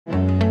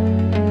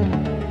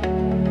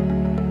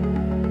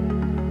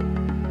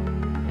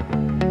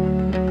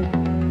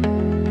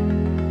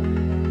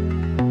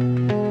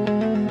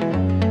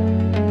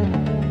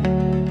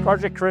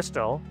Project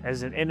Crystal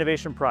is an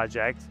innovation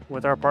project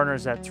with our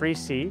partners at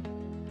 3C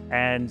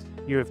and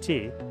U of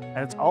T, and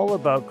it's all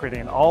about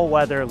creating an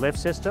all-weather lift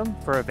system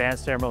for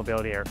advanced air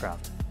mobility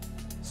aircraft.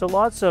 So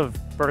lots of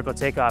vertical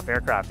takeoff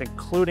aircraft,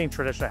 including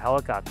traditional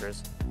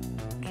helicopters,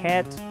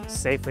 can't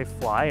safely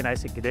fly in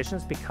icing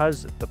conditions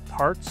because the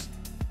parts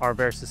are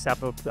very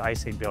susceptible to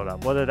icing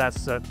buildup, whether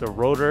that's the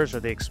rotors or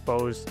the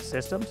exposed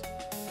systems.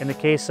 In the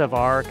case of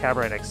our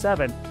Cavorite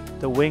X7,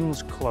 the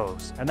wings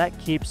close, and that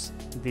keeps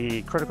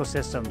the critical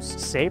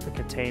systems safe and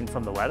contained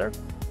from the weather.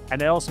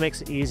 And it also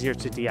makes it easier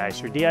to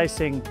de-ice. You're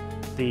de-icing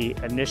the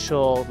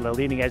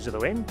leading edge of the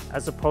wing,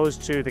 as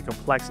opposed to the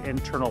complex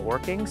internal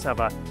workings of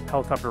a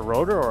helicopter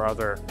rotor or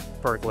other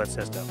vertical lift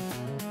system.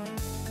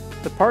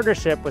 The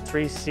partnership with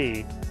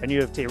 3C and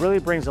U of T really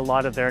brings a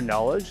lot of their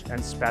knowledge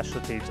and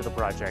specialty to the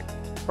project.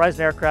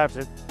 Horizon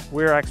Aircraft,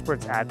 we're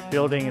experts at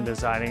building and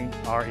designing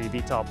our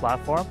eVTOL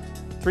platform.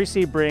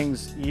 3C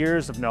brings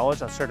years of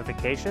knowledge on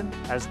certification,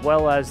 as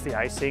well as the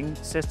icing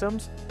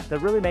systems that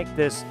really make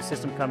this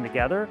system come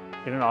together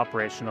in an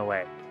operational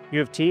way.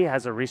 U of T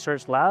has a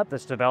research lab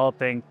that's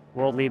developing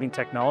world-leading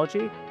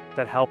technology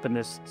that help in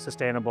this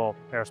sustainable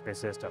aerospace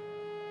system.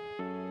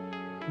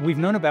 We've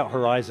known about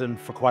Horizon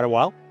for quite a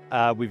while.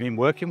 We've been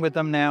working with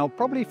them now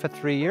probably for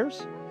 3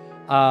 years.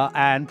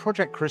 And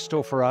Project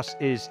Crystal for us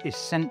is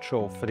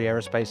essential for the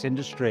aerospace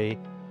industry.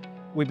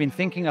 We've been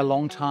thinking a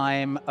long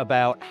time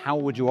about how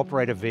would you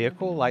operate a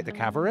vehicle like the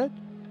Cavorite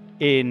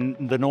in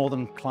the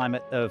northern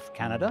climate of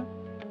Canada.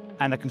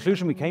 And the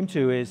conclusion we came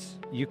to is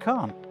you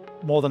can't,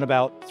 more than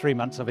about 3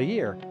 months of a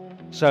year.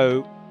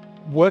 So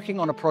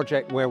working on a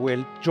project where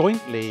we're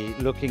jointly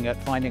looking at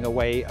finding a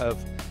way of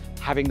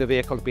having the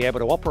vehicle be able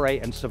to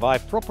operate and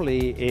survive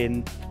properly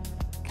in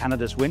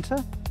Canada's winter,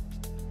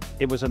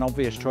 it was an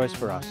obvious choice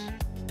for us.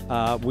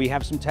 We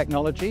have some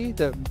technology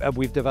that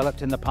we've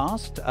developed in the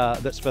past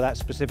that's for that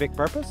specific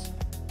purpose.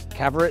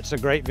 Cavorite's a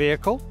great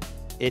vehicle.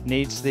 It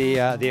needs the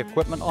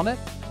equipment on it,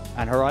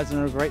 and Horizon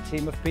are a great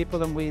team of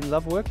people, and we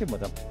love working with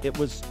them. It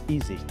was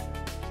easy.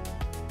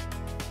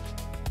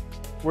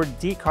 We're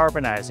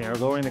decarbonizing or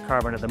lowering the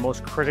carbon at the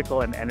most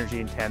critical and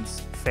energy-intense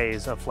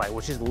phase of flight,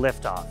 which is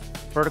liftoff,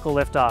 vertical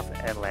liftoff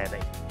and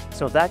landing.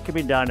 So that can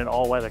be done in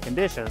all weather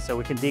conditions, so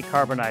we can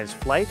decarbonize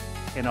flight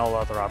in all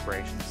other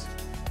operations.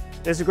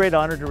 It's a great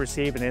honor to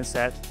receive an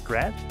INSAT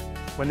grant.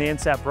 When the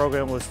INSAT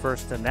program was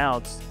first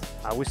announced,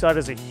 we saw it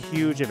as a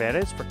huge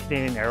advantage for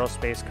Canadian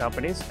aerospace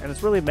companies, and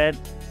it's really meant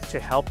to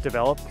help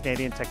develop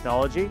Canadian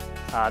technology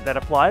that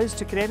applies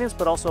to Canadians,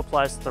 but also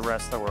applies to the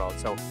rest of the world.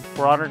 So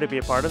we're honored to be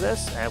a part of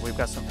this, and we've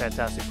got some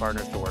fantastic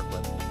partners to work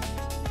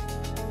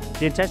with.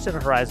 The intention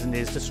of Horizon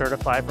is to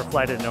certify for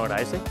flight and known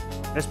icing.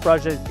 This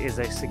project is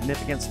a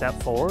significant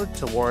step forward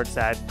towards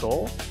that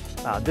goal.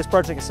 This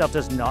project itself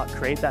does not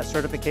create that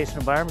certification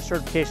environment.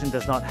 Certification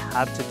does not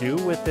have to do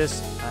with this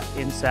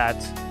INSAT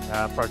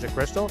Project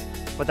Crystal,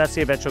 but that's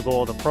the eventual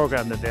goal of the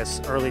program that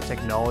this early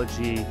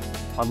technology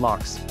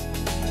unlocks.